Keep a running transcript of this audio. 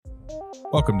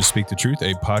Welcome to Speak the Truth,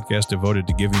 a podcast devoted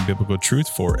to giving biblical truth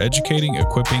for educating,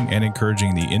 equipping, and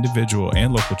encouraging the individual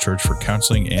and local church for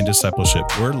counseling and discipleship.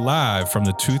 We're live from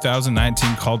the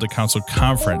 2019 Call to Counsel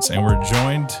Conference, and we're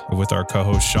joined with our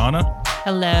co-host, Shauna.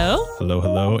 Hello.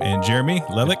 Hello. And Jeremy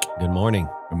Lelick. Good morning.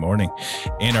 Good morning.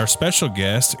 And our special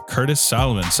guest, Curtis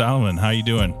Solomon. Solomon, how you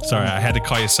doing? Sorry, I had to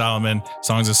call you Solomon.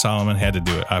 Songs of Solomon, had to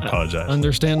do it. I apologize.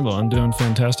 Understandable. I'm doing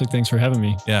fantastic. Thanks for having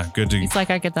me. Yeah, good to... It's like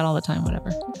I get that all the time,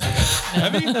 whatever.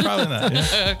 Have you? Probably not.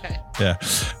 Yeah. Okay. Yeah.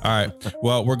 All right.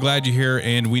 Well, we're glad you're here,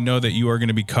 and we know that you are going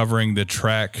to be covering the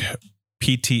track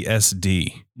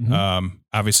PTSD. Mm-hmm.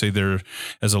 Obviously, there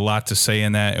is a lot to say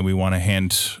in that, and we want to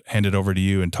hand it over to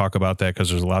you and talk about that because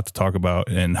there's a lot to talk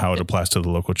about and how it applies to the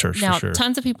local church. Now, for sure.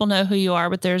 Tons of people know who you are,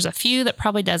 but there's a few that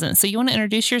probably doesn't. So you want to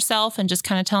introduce yourself and just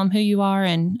kind of tell them who you are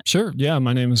and... Sure. Yeah.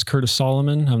 My name is Curtis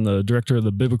Solomon. I'm the director of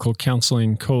the Biblical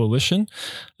Counseling Coalition,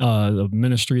 the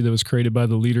ministry that was created by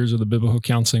the leaders of the biblical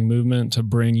counseling movement to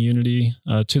bring unity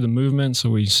to the movement. So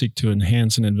we seek to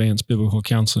enhance and advance biblical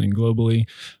counseling globally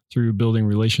through building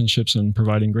relationships and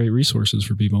providing great resources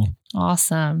for people.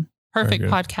 Awesome. Perfect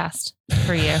podcast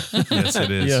for you. Yes, it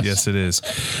is. Yes, it is.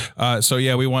 So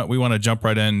yeah, we want to jump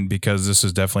right in because this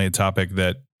is definitely a topic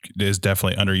that is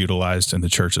definitely underutilized in the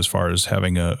church as far as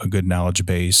having a good knowledge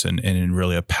base and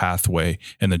really a pathway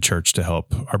in the church to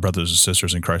help our brothers and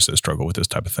sisters in Christ that struggle with this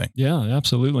type of thing. Yeah,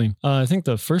 absolutely. I think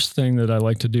the first thing that I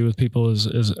like to do with people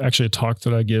is actually a talk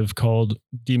that I give called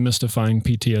Demystifying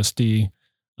PTSD.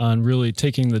 And really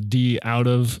taking the D out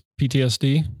of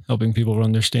PTSD, helping people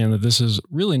understand that this is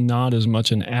really not as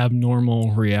much an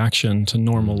abnormal reaction to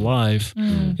normal life.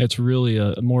 It's really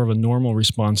more of a normal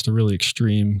response to really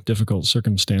extreme, difficult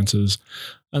circumstances.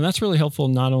 And that's really helpful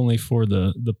not only for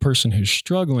the person who's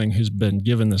struggling, who's been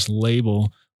given this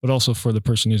label, but also for the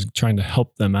person who's trying to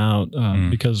help them out,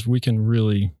 because we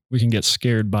can get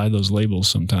scared by those labels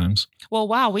sometimes. Well,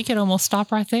 wow, we could almost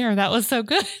stop right there. That was so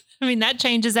good. I mean, that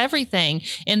changes everything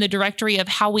in the directory of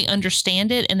how we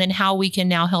understand it and then how we can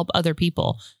now help other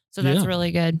people. So that's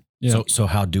really good. Yeah. So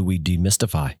how do we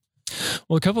demystify?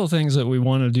 Well, a couple of things that we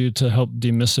want to do to help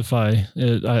demystify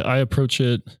it, I approach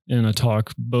it in a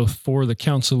talk both for the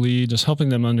counselee, just helping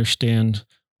them understand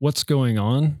what's going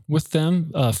on with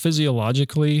them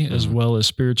physiologically as well as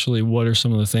spiritually. What are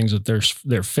some of the things that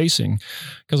they're facing?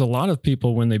 Because a lot of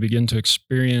people, when they begin to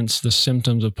experience the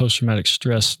symptoms of post-traumatic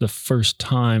stress the first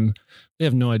time, they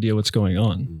have no idea what's going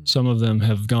on. Some of them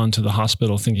have gone to the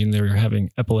hospital thinking they're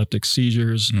having epileptic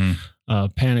seizures,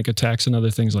 panic attacks, and other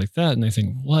things like that. And they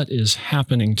think, what is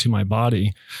happening to my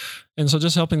body? And so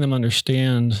just helping them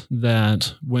understand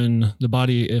that when the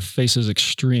body faces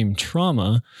extreme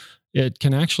trauma, it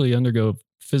can actually undergo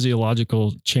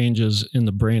physiological changes in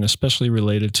the brain, especially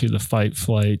related to the fight,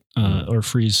 flight, or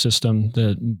freeze system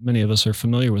that many of us are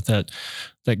familiar with,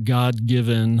 that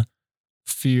God-given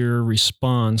fear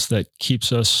response that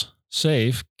keeps us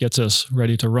safe, gets us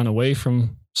ready to run away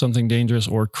from something dangerous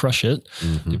or crush it,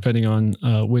 depending on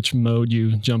which mode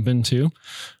you jump into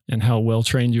and how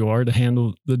well-trained you are to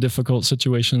handle the difficult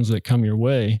situations that come your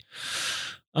way.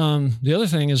 The other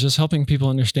thing is just helping people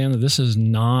understand that this is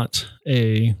not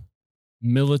a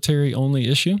military only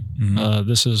issue.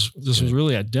 This was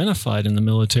really identified in the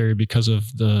military because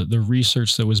of the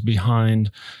research that was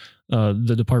behind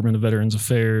the Department of Veterans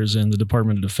Affairs and the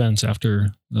Department of Defense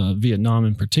after Vietnam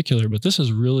in particular. But this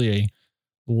is really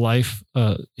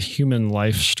a human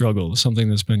life struggle, something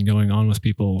that's been going on with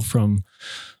people from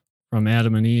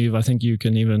Adam and Eve. I think you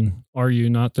can even argue,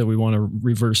 not that we want to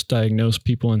reverse diagnose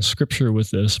people in scripture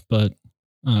with this, but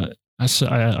I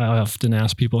often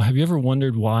ask people, have you ever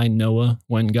wondered why Noah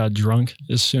went and got drunk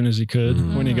as soon as he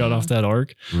could when he got off that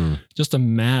ark? Just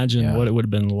imagine what it would have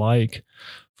been like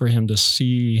for him to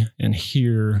see and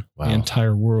hear the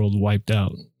entire world wiped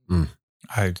out.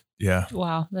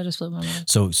 Wow, that just blew my mind.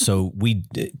 So we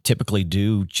typically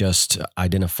do just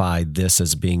identify this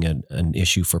as being an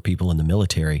issue for people in the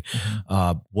military.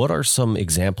 What are some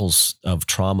examples of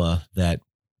trauma that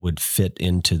would fit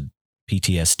into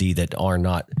PTSD that are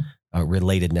not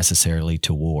related necessarily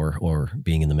to war or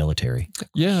being in the military?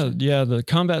 Yeah. The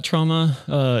combat trauma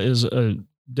is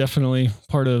definitely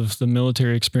part of the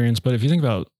military experience. But if you think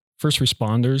about first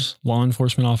responders, law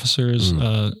enforcement officers,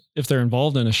 if they're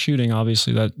involved in a shooting,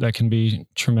 obviously that can be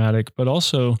traumatic, but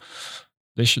also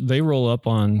they roll up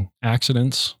on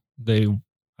accidents.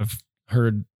 I've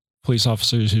heard police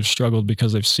officers who've struggled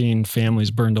because they've seen families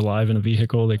burned alive in a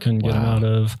vehicle they couldn't get them out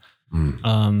of.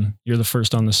 You're the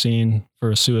first on the scene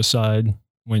for a suicide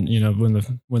when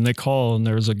they call and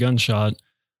there's a gunshot.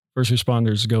 First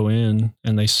responders go in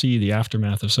and they see the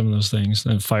aftermath of some of those things.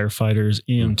 Then firefighters,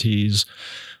 EMTs,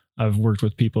 I've worked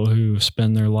with people who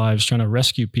spend their lives trying to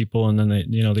rescue people, and then they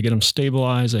get them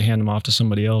stabilized, they hand them off to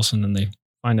somebody else, and then they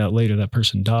find out later that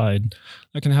person died.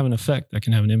 That can have an effect. That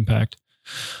can have an impact.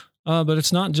 But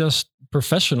it's not just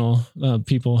professional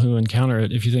people who encounter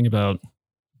it. If you think about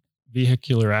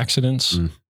vehicular accidents,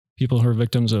 people who are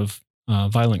victims of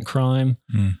violent crime,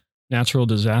 natural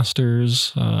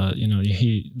disasters,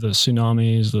 the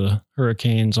tsunamis, the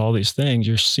hurricanes, all these things,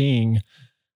 you're seeing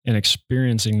and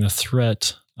experiencing the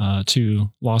threat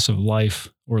to loss of life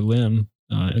or limb.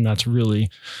 And that's really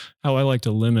how I like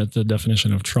to limit the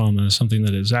definition of trauma, as something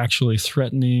that is actually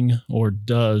threatening or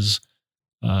does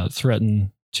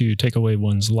threaten to take away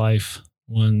one's life,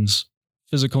 one's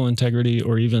physical integrity,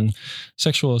 or even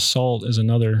sexual assault is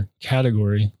another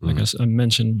category. Like I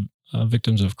mentioned,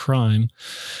 victims of crime.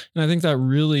 And I think that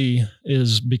really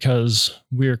is because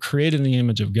we are created in the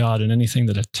image of God, and anything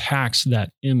that attacks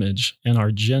that image and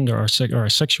our gender, our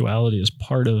sexuality is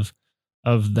part of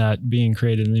that being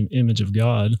created in the image of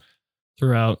God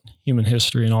throughout human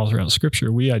history and all throughout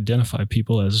Scripture. We identify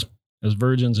people as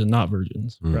virgins and not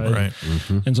virgins, right? Right.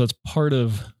 And so it's part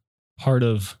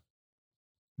of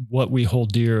what we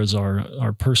hold dear as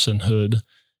our personhood.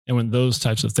 And when those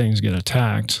types of things get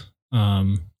attacked,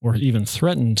 or even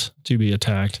threatened to be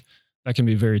attacked, that can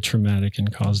be very traumatic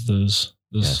and cause those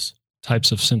Yes.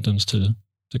 types of symptoms to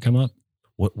come up.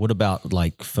 What about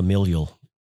like familial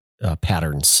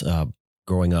patterns,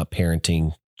 growing up,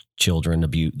 parenting, children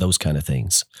abuse, those kind of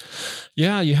things?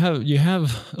 Yeah, you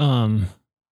have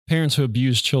parents who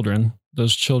abuse children.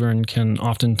 Those children can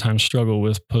oftentimes struggle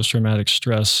with post-traumatic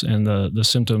stress and the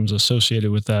symptoms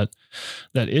associated with that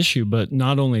issue. But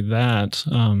not only that,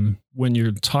 when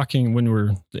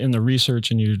we're in the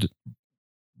research and you're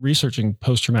researching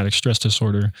post-traumatic stress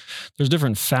disorder, there's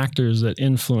different factors that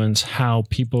influence how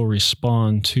people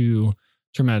respond to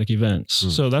traumatic events.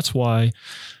 So that's why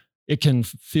it can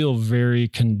feel very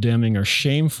condemning or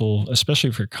shameful,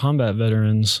 especially for combat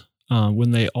veterans,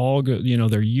 when they all go,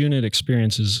 their unit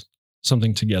experiences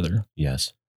something together.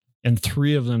 Yes. And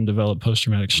 3 of them develop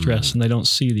post-traumatic stress, and they don't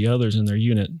see the others in their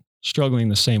unit struggling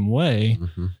the same way.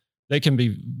 They can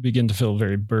begin to feel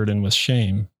very burdened with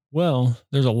shame. Well,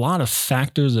 there's a lot of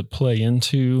factors that play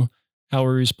into how we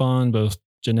respond, both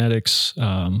genetics,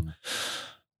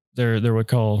 they're what we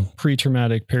call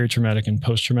pre-traumatic, peri-traumatic, and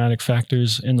post-traumatic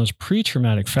factors. And those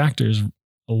pre-traumatic factors,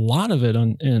 a lot of it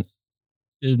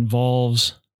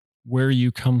involves where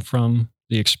you come from,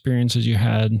 the experiences you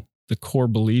had, the core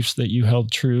beliefs that you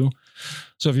held true.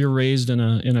 So if you're raised in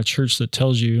a church that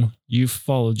tells you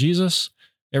follow Jesus,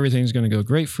 everything's going to go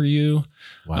great for you.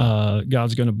 Wow.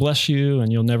 God's going to bless you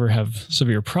and you'll never have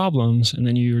severe problems. And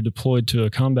then you're deployed to a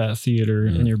combat theater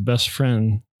and your best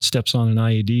friend steps on an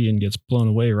IED and gets blown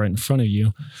away right in front of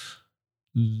you.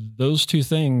 Those 2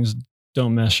 things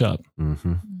don't mesh up.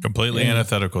 Completely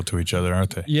antithetical to each other,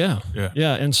 aren't they? Yeah.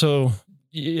 And so,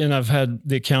 and I've had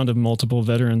the account of multiple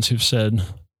veterans who've said,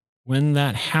 when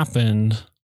that happened,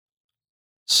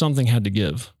 something had to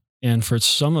give. And for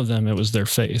some of them, it was their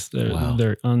faith.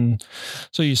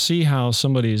 So you see how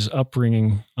somebody's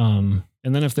upbringing, and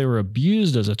then if they were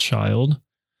abused as a child,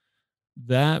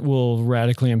 that will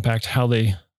radically impact how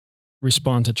they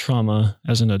respond to trauma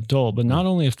as an adult. But not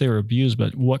only if they were abused,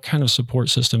 but what kind of support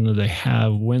system did they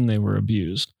have when they were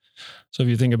abused? So if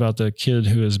you think about the kid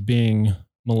who is being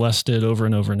molested over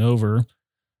and over and over,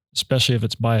 especially if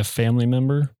it's by a family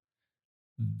member,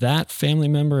 that family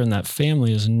member and that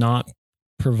family is not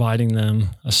providing them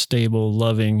a stable,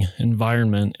 loving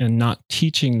environment and not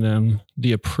teaching them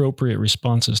the appropriate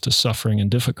responses to suffering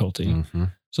and difficulty.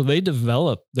 So they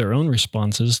develop their own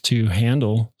responses to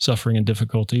handle suffering and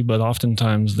difficulty, but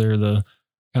oftentimes they're the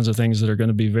kinds of things that are going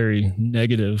to be very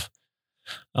negative.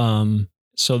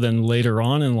 So then later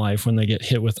on in life, when they get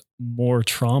hit with more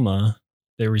trauma,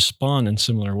 they respond in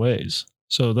similar ways.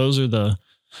 So those are the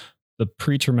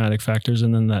pre-traumatic factors.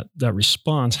 And then that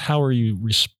response, how are you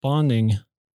responding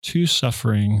to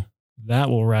suffering? That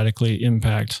will radically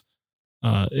impact.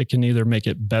 It can either make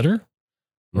it better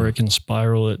or it can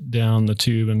spiral it down the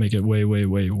tube and make it way, way,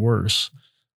 way worse.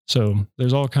 So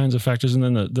there's all kinds of factors. And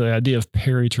then the idea of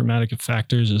peri-traumatic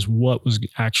factors is what was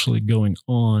actually going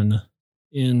on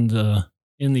in the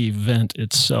event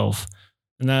itself.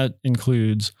 And that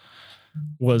includes,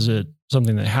 was it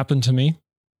something that happened to me?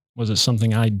 Was it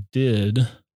something I did?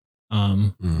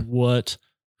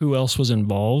 Who else was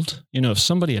involved? If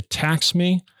somebody attacks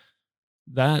me,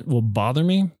 that will bother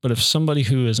me. But if somebody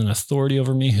who is an authority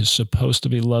over me, who's supposed to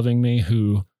be loving me,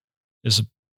 who is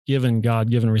given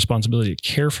God-given responsibility to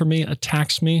care for me,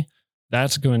 attacks me,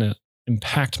 that's going to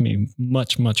impact me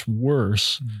much, much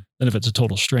worse than if it's a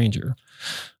total stranger.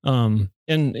 And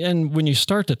when you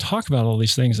start to talk about all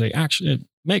these things, it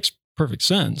makes perfect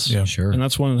sense. Yeah, sure. And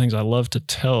that's one of the things I love to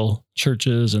tell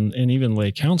churches and even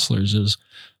lay counselors is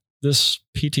this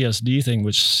PTSD thing,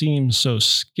 which seems so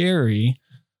scary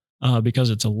because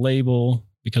it's a label,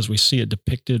 because we see it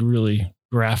depicted really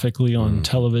graphically on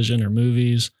television or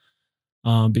movies,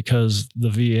 because the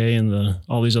VA and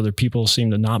all these other people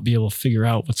seem to not be able to figure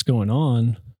out what's going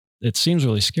on. It seems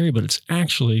really scary, but it's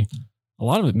actually, a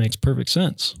lot of it makes perfect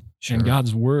sense. Sure. And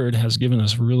God's word has given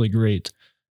us really great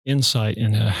insight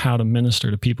into how to minister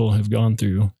to people who've gone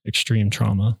through extreme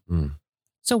trauma.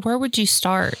 So where would you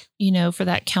start, for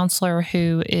that counselor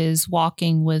who is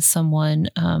walking with someone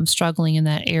struggling in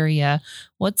that area?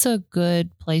 What's a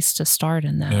good place to start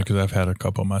in that? Yeah, because I've had a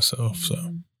couple myself.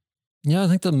 So, yeah, I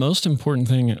think the most important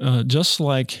thing, just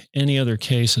like any other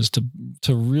case, is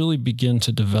to really begin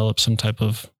to develop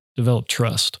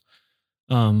trust.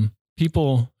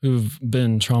 People who've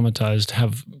been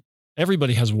traumatized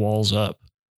everybody has walls up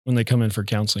when they come in for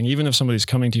counseling. Even if somebody's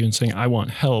coming to you and saying, I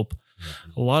want help,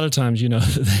 a lot of times,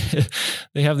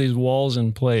 they have these walls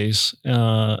in place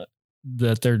that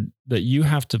you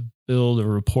have to build a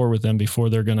rapport with them before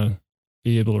they're going to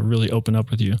be able to really open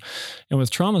up with you. And with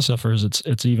trauma sufferers,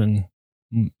 it's even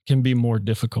can be more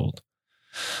difficult.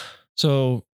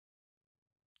 So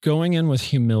going in with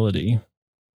humility,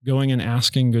 going and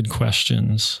asking good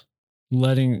questions,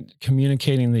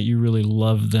 communicating that you really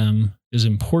love them is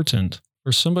important.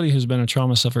 For somebody who's been a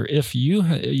trauma sufferer, if you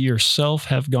yourself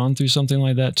have gone through something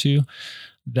like that too,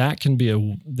 that can be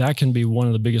one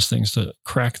of the biggest things to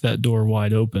crack that door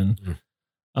wide open.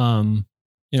 2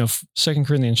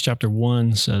 Corinthians chapter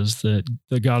 1 says that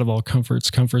the God of all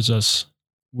comforts us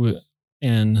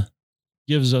and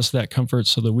gives us that comfort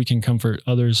so that we can comfort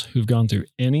others who've gone through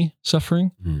any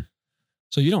suffering.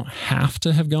 So you don't have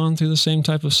to have gone through the same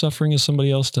type of suffering as somebody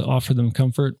else to offer them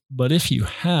comfort. But if you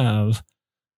have,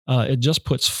 it just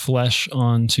puts flesh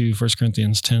onto 1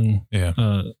 Corinthians 10,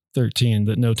 13,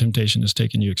 that no temptation has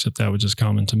taken you except that which is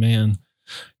common to man.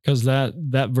 Because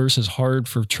that verse is hard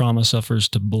for trauma sufferers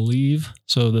to believe.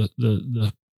 So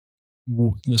the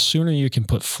sooner you can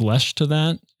put flesh to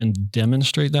that and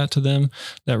demonstrate that to them,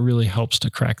 that really helps to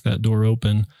crack that door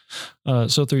open.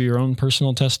 So through your own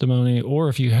personal testimony, or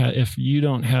if you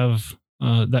don't have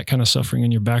that kind of suffering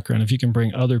in your background, if you can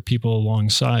bring other people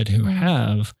alongside who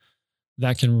have,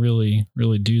 that can really,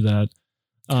 really do that.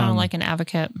 Kind of like an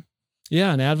advocate.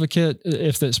 Yeah, an advocate.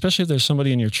 Especially if there's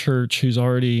somebody in your church who's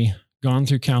already gone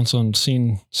through counsel and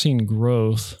seen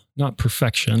growth, not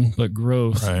perfection, but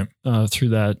growth through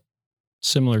that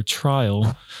similar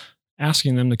trial,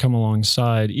 asking them to come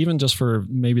alongside, even just for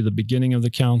maybe the beginning of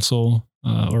the counsel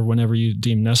or whenever you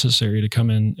deem necessary to come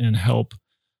in and help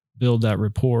build that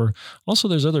rapport. Also,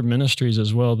 there's other ministries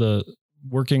as well.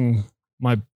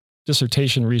 My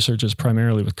dissertation research is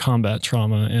primarily with combat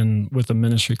trauma and with a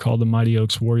ministry called the Mighty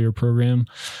Oaks Warrior Program.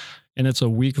 And it's a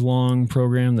week-long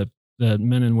program that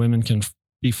men and women can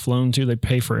be flown to. They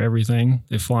pay for everything.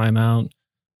 They fly them out,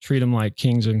 treat them like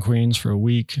kings and queens for a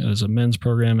week as a men's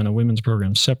program and a women's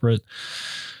program separate.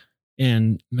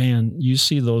 And man, you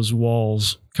see those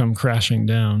walls come crashing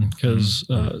down because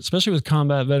especially with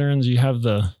combat veterans, you have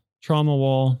the trauma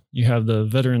wall, you have the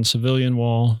veteran civilian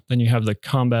wall, then you have the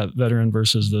combat veteran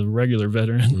versus the regular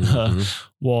veteran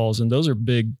walls. And those are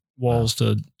big walls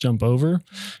to jump over.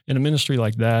 And a ministry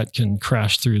like that can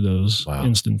crash through those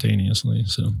instantaneously.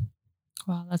 So.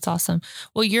 Wow, that's awesome.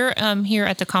 Well, you're here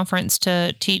at the conference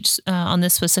to teach on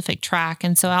this specific track.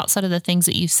 And so outside of the things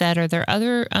that you've said, are there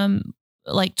other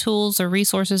like tools or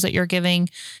resources that you're giving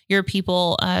your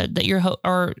people that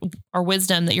or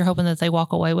wisdom that you're hoping that they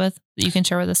walk away with that you can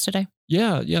share with us today?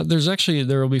 Yeah.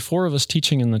 There will be 4 of us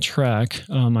teaching in the track.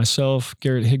 Myself,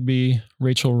 Garrett Higbee,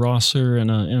 Rachel Rosser, and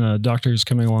a doctor who's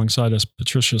coming alongside us,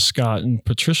 Patricia Scott. And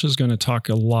Patricia's going to talk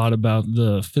a lot about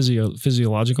the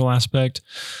physiological aspect,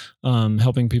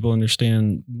 helping people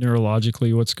understand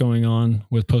neurologically what's going on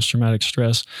with post-traumatic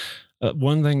stress.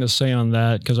 One thing to say on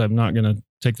that, because I'm not going to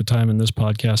take the time in this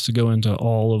podcast to go into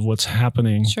all of what's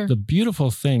happening. Sure. The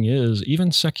beautiful thing is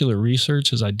even secular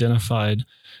research has identified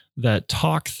that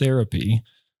talk therapy,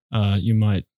 you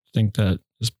might think that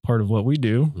is part of what we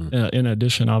do, in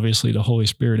addition, obviously, to Holy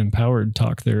Spirit empowered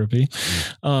talk therapy.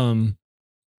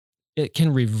 It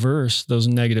can reverse those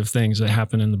negative things that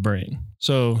happen in the brain.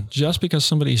 So just because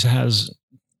somebody has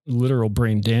literal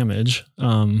brain damage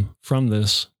from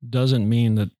this doesn't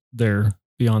mean that they're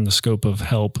beyond the scope of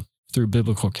help through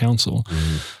biblical counsel.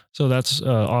 So that's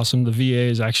awesome. The VA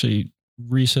has actually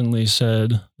recently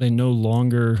said they no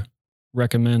longer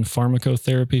recommend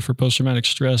pharmacotherapy for post-traumatic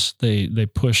stress. They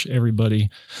push everybody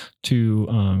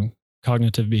to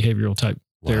cognitive behavioral type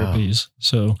therapies.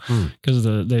 So because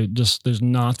there's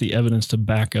not the evidence to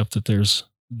back up that there's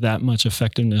that much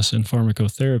effectiveness in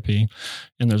pharmacotherapy,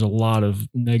 and there's a lot of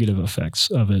negative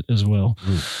effects of it as well.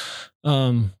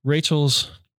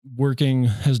 Rachel's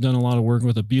has done a lot of work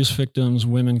with abuse victims,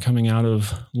 women coming out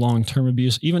of long-term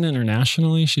abuse, even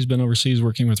internationally. She's been overseas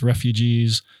working with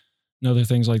refugees and other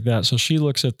things like that. So she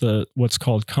looks at what's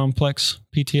called complex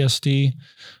PTSD.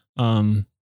 A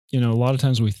lot of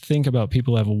times we think about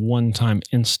people who have a one-time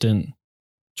instant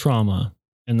trauma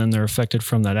and then they're affected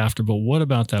from that after. But what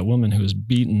about that woman who is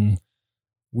beaten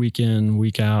week in,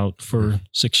 week out for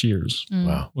 6 years?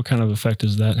 Wow. What kind of effect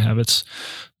does that have? It's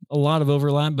a lot of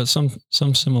overlap, but some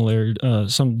similarity,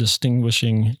 some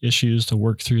distinguishing issues to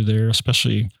work through there,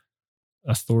 especially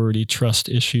authority, trust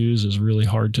issues is really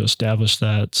hard to establish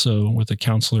that. So with a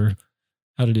counselor,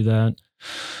 how to do that.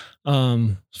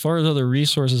 As far as other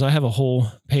resources, I have a whole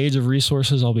page of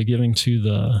resources I'll be giving to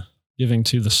the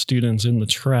students in the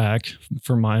track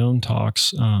for my own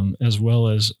talks, as well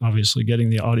as obviously getting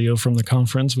the audio from the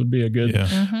conference would be a good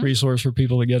resource for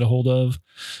people to get a hold of.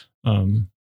 I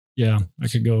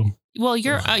could go. Well,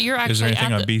 you're actually. Is there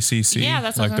anything on BCC? Yeah,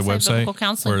 that's like the website, Biblical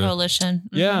Counseling Coalition.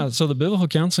 Yeah, so the Biblical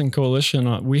Counseling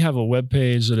Coalition, we have a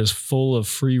webpage that is full of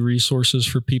free resources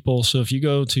for people. So if you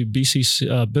go to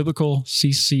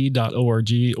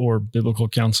biblicalcc.org or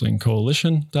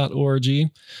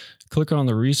biblicalcounselingcoalition.org, click on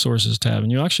the resources tab,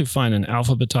 and you'll actually find an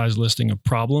alphabetized listing of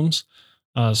problems.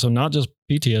 So not just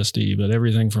PTSD, but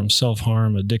everything from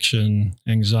self-harm, addiction,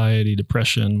 anxiety,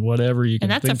 depression, whatever you can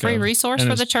think of. And that's a free resource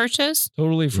for the churches?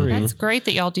 Totally free. That's great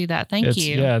that y'all do that. Thank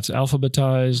you. Yeah, it's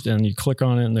alphabetized, and you click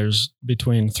on it, and there's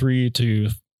between 3 to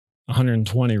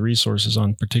 120 resources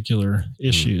on particular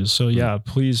issues. So yeah,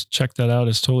 please check that out.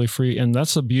 It's totally free. And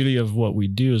that's the beauty of what we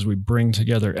do is we bring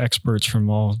together experts from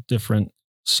all different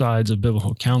sides of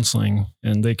biblical counseling,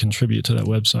 and they contribute to that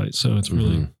website. So it's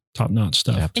really top-notch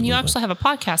stuff. Absolutely. And you also have a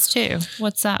podcast too.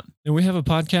 What's that? And we have a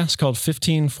podcast called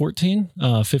 15:14,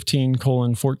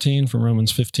 15:14 from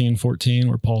Romans 15:14,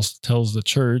 where Paul tells the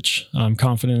church, I'm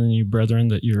confident in you, brethren,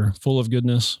 that you're full of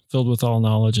goodness, filled with all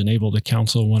knowledge, and able to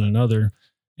counsel one another.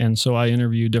 And so I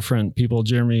interview different people.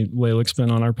 Jeremy Lalick's been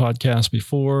on our podcast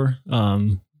before.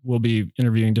 We'll be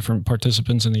interviewing different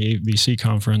participants in the ABC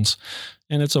conference.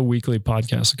 And it's a weekly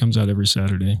podcast that comes out every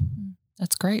Saturday.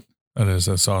 That's great.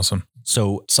 That's awesome.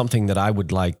 So something that I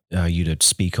would like you to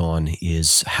speak on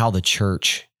is how the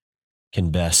church can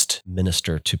best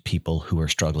minister to people who are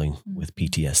struggling with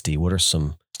PTSD. What are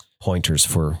some pointers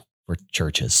for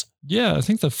churches? Yeah, I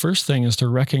think the first thing is to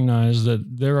recognize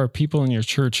that there are people in your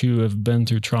church who have been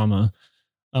through trauma.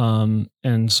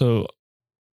 And so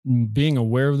being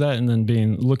aware of that and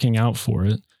then looking out for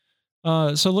it.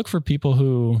 So look for people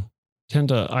who tend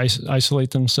to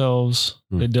isolate themselves.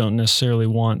 They don't necessarily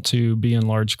want to be in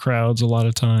large crowds a lot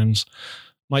of times.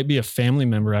 Might be a family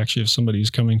member, actually, if somebody's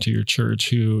coming to your church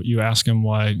who you ask them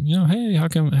why, hey, how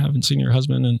come I haven't seen your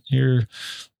husband in here?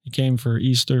 He came for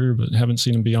Easter, but haven't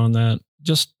seen him beyond that.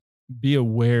 Just be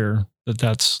aware that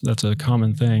that's a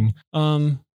common thing.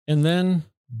 And then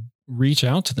reach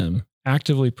out to them,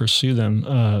 actively pursue them.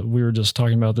 We were just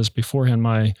talking about this beforehand.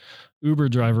 My Uber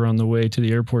driver on the way to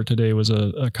the airport today was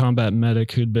a combat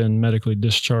medic who'd been medically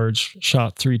discharged,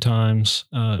 shot 3 times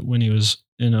when he was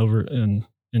in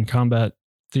combat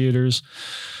theaters.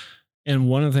 And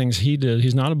one of the things he did,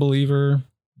 he's not a believer,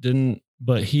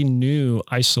 but he knew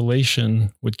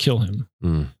isolation would kill him.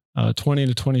 20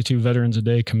 to 22 veterans a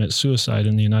day commit suicide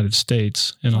in the United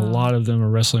States, and a lot of them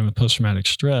are wrestling with post-traumatic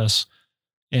stress.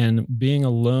 And being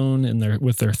alone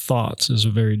with their thoughts is a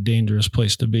very dangerous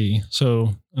place to be.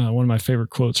 So one of my favorite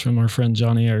quotes from our friend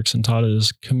Johnny Erickson taught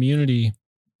is, community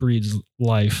breeds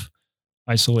life,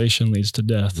 isolation leads to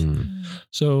death.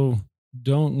 So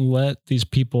don't let these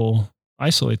people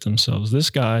isolate themselves. This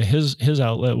guy, his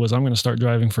outlet was, I'm going to start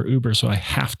driving for Uber, so I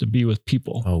have to be with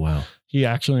people. Oh, wow. He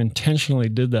actually intentionally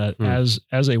did that as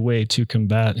a way to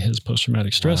combat his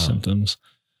post-traumatic stress symptoms.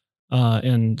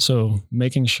 And so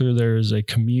making sure there is a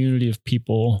community of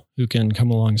people who can come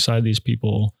alongside these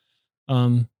people.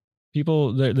 There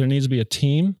needs to be a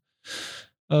team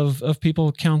of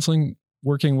people counseling,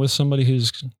 working with somebody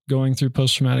who's going through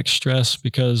post-traumatic stress,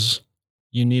 because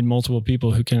you need multiple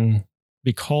people who can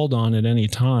be called on at any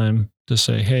time to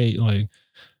say, hey, like,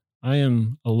 I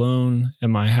am alone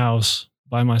in my house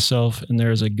by myself, and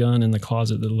there's a gun in the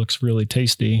closet that looks really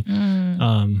tasty.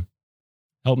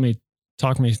 Help me,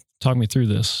 talk me through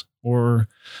this. Or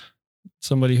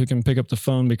somebody who can pick up the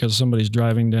phone because somebody's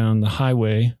driving down the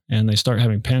highway and they start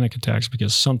having panic attacks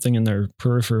because something in their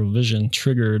peripheral vision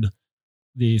triggered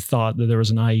the thought that there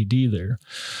was an IED there.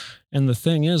 And the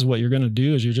thing is, what you're going to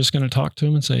do is you're just going to talk to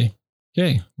them and say,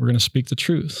 okay, we're going to speak the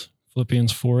truth.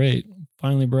 Philippians 4:8.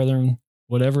 Finally, brethren,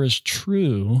 whatever is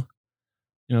true,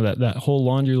 that whole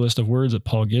laundry list of words that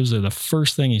Paul gives there, the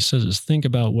first thing he says is think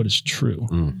about what is true.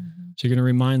 So you're going to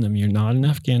remind them, you're not in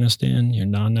Afghanistan, you're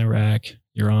not in Iraq,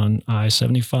 you're on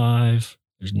I-75.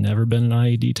 There's never been an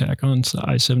IED attack on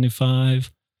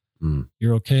I-75.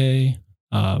 You're okay.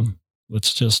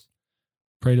 Let's just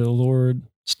pray to the Lord.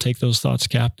 Let's take those thoughts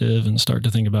captive and start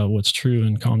to think about what's true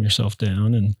and calm yourself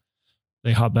down. And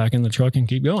they hop back in the truck and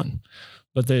keep going.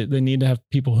 But they need to have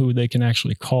people who they can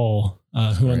actually call,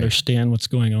 who understand what's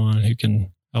going on, who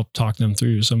can help talk them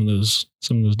through some of those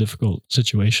difficult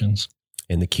situations.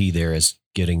 And the key there is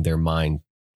getting their mind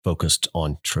focused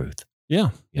on truth.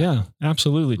 Yeah,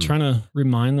 absolutely. Trying to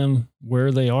remind them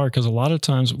where they are. Because a lot of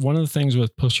times, one of the things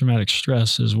with post-traumatic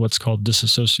stress is what's called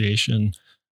disassociation.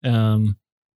 And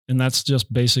that's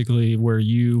just basically where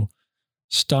you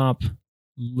stop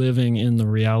living in the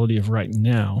reality of right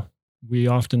now. We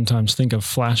oftentimes think of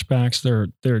flashbacks.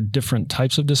 There are different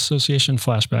types of dissociation.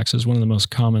 Flashbacks is one of the most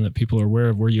common that people are aware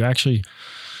of, where you actually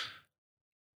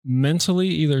mentally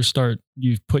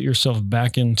you put yourself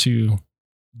back into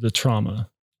the trauma.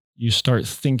 You start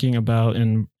thinking about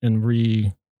and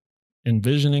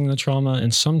re-envisioning the trauma,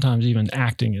 and sometimes even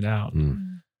acting it out.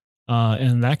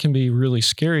 And that can be really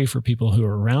scary for people who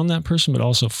are around that person, but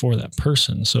also for that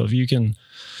person. So if you can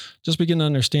just begin to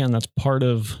understand that's part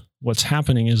of what's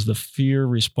happening, is the fear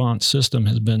response system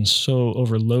has been so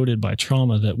overloaded by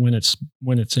trauma that when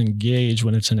it's engaged,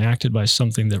 when it's enacted by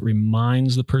something that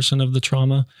reminds the person of the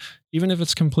trauma, even if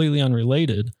it's completely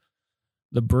unrelated,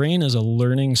 the brain is a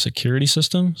learning security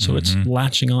system. So it's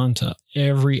latching on to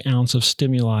every ounce of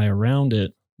stimuli around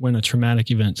it when a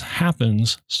traumatic event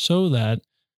happens, so that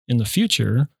in the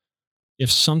future,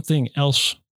 if something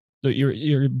else,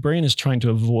 your brain is trying to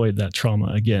avoid that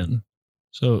trauma again.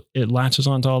 So it latches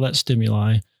onto all that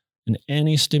stimuli, and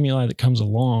any stimuli that comes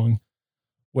along,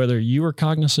 whether you are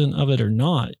cognizant of it or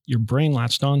not, your brain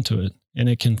latched onto it, and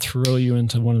it can throw you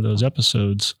into one of those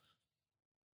episodes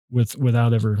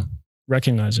without ever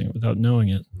recognizing it, without knowing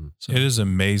it. So it is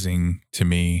amazing to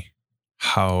me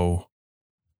how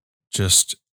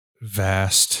just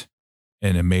vast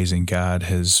and amazing God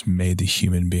has made the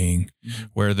human being,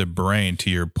 where the brain, to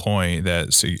your point,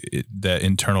 that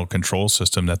internal control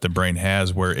system that the brain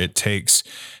has, where it takes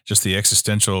just the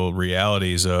existential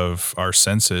realities of our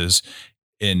senses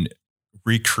and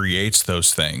recreates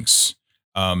those things.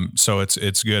 So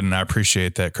it's good. And I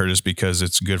appreciate that, Curtis, because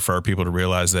it's good for our people to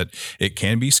realize that it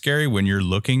can be scary when you're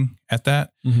looking at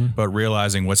that, but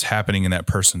realizing what's happening in that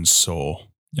person's soul.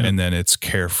 Yep. And then it's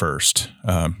care first.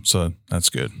 So that's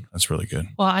good. That's really good.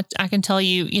 Well, I can tell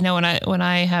you, when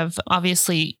I have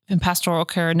obviously in pastoral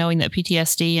care, knowing that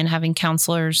PTSD and having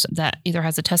counselors that either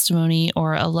has a testimony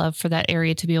or a love for that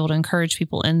area to be able to encourage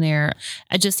people in there,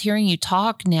 just hearing you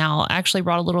talk now actually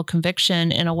brought a little conviction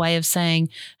in a way of saying,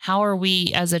 how are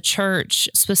we as a church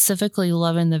specifically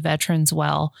loving the veterans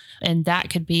well? And that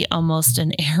could be almost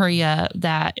an area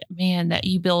that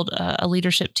you build a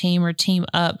leadership team or team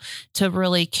up to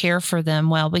really care for them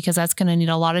well, because that's going to need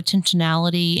a lot of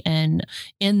intentionality and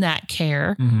in that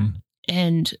care.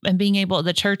 And being able,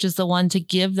 the church is the one to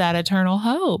give that eternal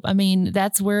hope. I mean,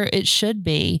 that's where it should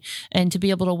be, and to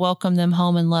be able to welcome them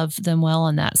home and love them well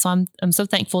in that. So I'm so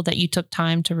thankful that you took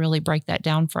time to really break that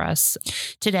down for us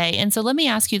today. And so let me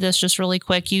ask you this just really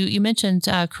quick. You mentioned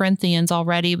Corinthians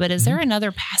already, but is there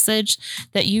another passage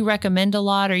that you recommend a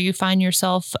lot, or you find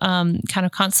yourself kind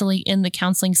of constantly in the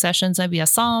counseling sessions, maybe a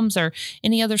Psalms or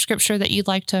any other scripture that you'd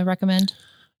like to recommend?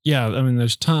 Yeah, I mean,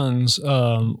 there's tons.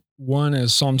 One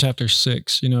is Psalm chapter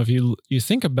 6. If you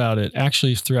think about it,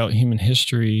 actually throughout human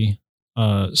history,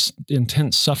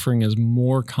 intense suffering is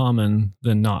more common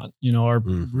than not. Our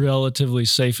relatively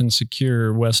safe and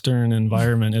secure Western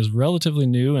environment is relatively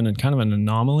new and kind of an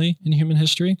anomaly in human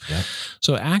history. Yep.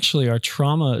 So actually our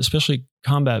trauma, especially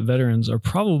combat veterans, are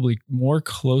probably more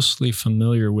closely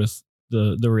familiar with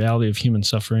the reality of human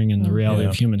suffering and the reality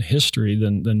of human history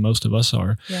than most of us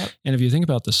are. Yep. And if you think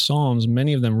about the Psalms,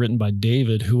 many of them written by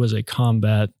David, who was a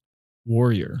combat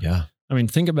warrior. Yeah. I mean,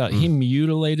 think about, he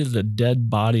mutilated the dead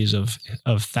bodies of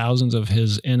thousands of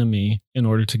his enemy in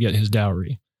order to get his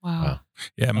dowry. Wow.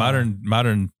 Yeah.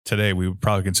 Modern today, we would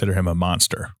probably consider him a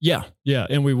monster. Yeah.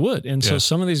 And we would. And so Yeah.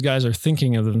 some of these guys are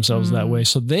thinking of themselves that way.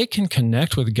 So they can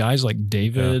connect with guys like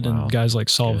David Yeah, wow. and guys like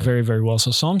Saul Good. very, very well. So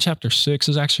Psalm chapter 6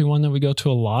 is actually one that we go to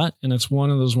a lot. And it's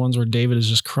one of those ones where David is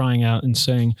just crying out and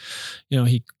saying,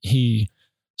 he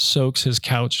soaks his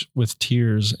couch with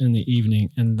tears in the evening.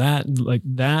 And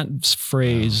that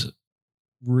phrase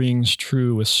rings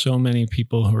true with so many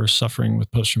people who are suffering with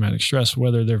post-traumatic stress,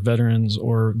 whether they're veterans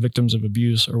or victims of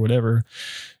abuse or whatever.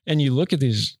 And you look at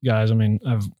these guys, I mean,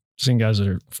 I've seen guys that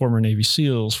are former Navy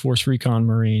SEALs, Force Recon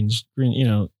Marines,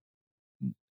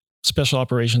 special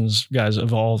operations guys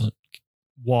of all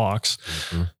walks.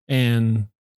 Mm-hmm. And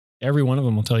every one of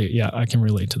them will tell you, yeah, I can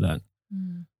relate to that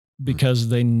because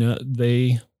they know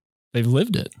they've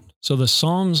lived it. So the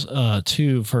Psalms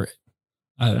too,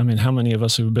 I mean, how many of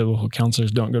us who are biblical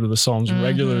counselors don't go to the Psalms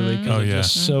regularly because it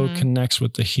just so connects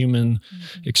with the human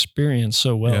experience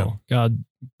so well. Yeah. God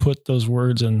put those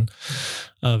words in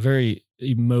a very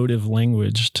emotive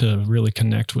language to really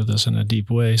connect with us in a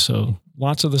deep way. So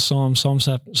lots of the Psalms.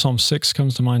 Psalm 6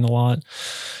 comes to mind a lot.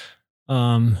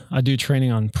 I do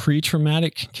training on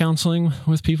pre-traumatic counseling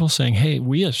with people saying, hey,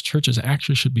 we as churches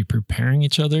actually should be preparing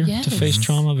each other to face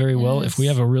trauma very well. If we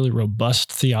have a really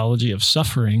robust theology of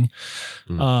suffering,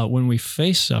 when we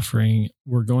face suffering,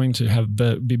 we're going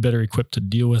to be better equipped to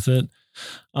deal with it.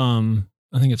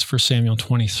 I think it's 1 Samuel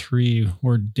 23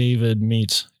 where David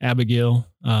meets Abigail,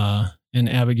 and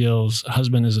Abigail's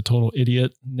husband is a total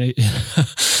idiot.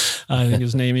 I think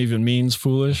his name even means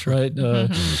foolish, right?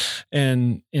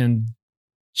 And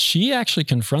she actually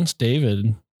confronts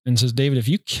David and says, David, if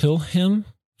you kill him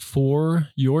for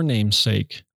your name's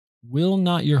sake, will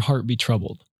not your heart be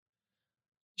troubled?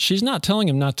 She's not telling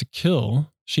him not to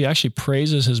kill. She actually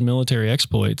praises his military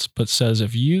exploits, but says,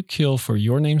 if you kill for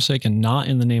your name's sake and not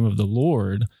in the name of the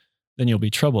Lord, then you'll be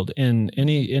troubled. And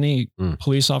any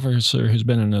police officer who's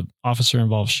been in an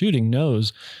officer-involved shooting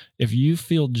knows if you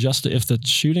feel if the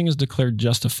shooting is declared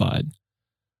justified,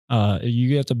 you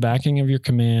get the backing of your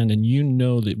command and you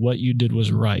know that what you did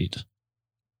was right,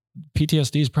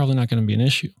 PTSD is probably not going to be an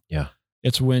issue. Yeah.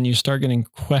 It's when you start getting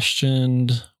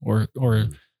questioned or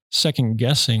second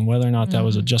guessing whether or not that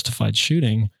was a justified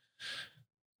shooting,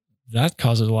 that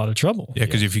causes a lot of trouble. Yeah,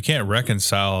 because if you can't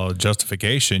reconcile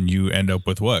justification, you end up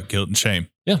with what? Guilt and shame.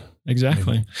 Yeah,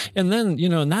 exactly. And then,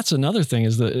 and that's another thing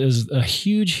is a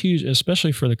huge,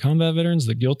 especially for the combat veterans,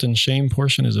 the guilt and shame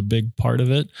portion is a big part of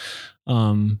it.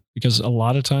 Because a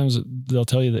lot of times they'll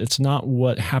tell you that it's not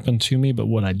what happened to me, but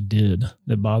what I did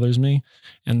that bothers me.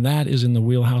 And that is in the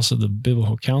wheelhouse of the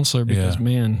biblical counselor because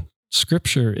man,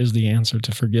 Scripture is the answer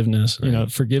to forgiveness.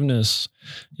 Right. Forgiveness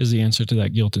is the answer to that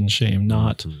guilt and shame,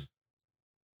 not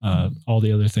all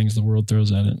the other things the world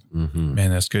throws at it. Mm-hmm.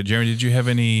 Man, that's good. Jeremy, did you have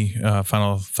any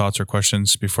final thoughts or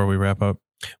questions before we wrap up?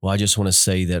 Well, I just want to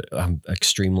say that I'm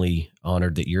extremely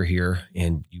honored that you're here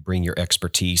and you bring your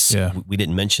expertise. Yeah. We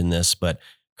didn't mention this, but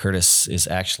Curtis is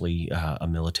actually a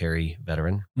military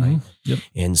veteran, right? Mm-hmm. Yep.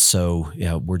 And so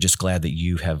we're just glad that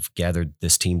you have gathered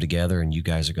this team together and you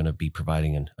guys are going to be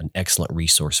providing an excellent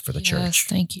resource for the church.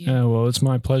 Thank you. Well, it's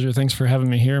my pleasure. Thanks for having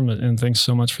me here. And thanks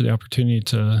so much for the opportunity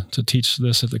to teach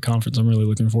this at the conference. I'm really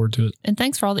looking forward to it. And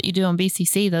thanks for all that you do on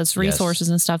BCC, those resources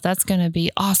and stuff. That's going to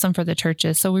be awesome for the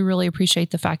churches. So we really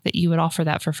appreciate the fact that you would offer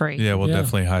that for free. Yeah, we'll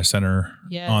definitely high center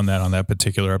on that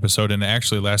particular episode. And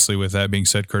actually, lastly, with that being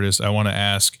said, Curtis, I want to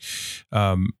ask,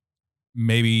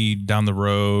 maybe down the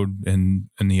road in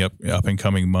the up and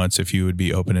coming months, if you would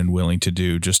be open and willing to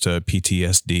do just a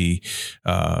PTSD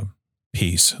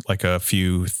piece, like a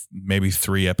few, maybe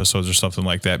 3 episodes or something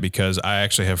like that, because I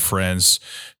actually have friends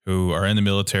who are in the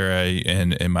military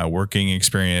and in my working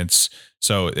experience.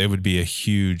 So it would be a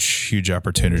huge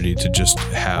opportunity to just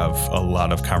have a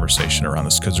lot of conversation around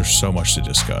this because there's so much to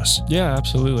discuss. Yeah,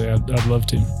 absolutely. I'd love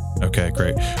to. Okay,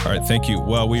 great. All right. Thank you.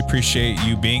 Well, we appreciate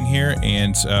you being here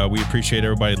and we appreciate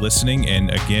everybody listening. And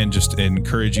again, just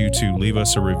encourage you to leave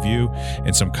us a review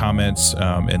and some comments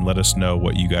and let us know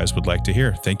what you guys would like to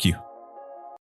hear. Thank you.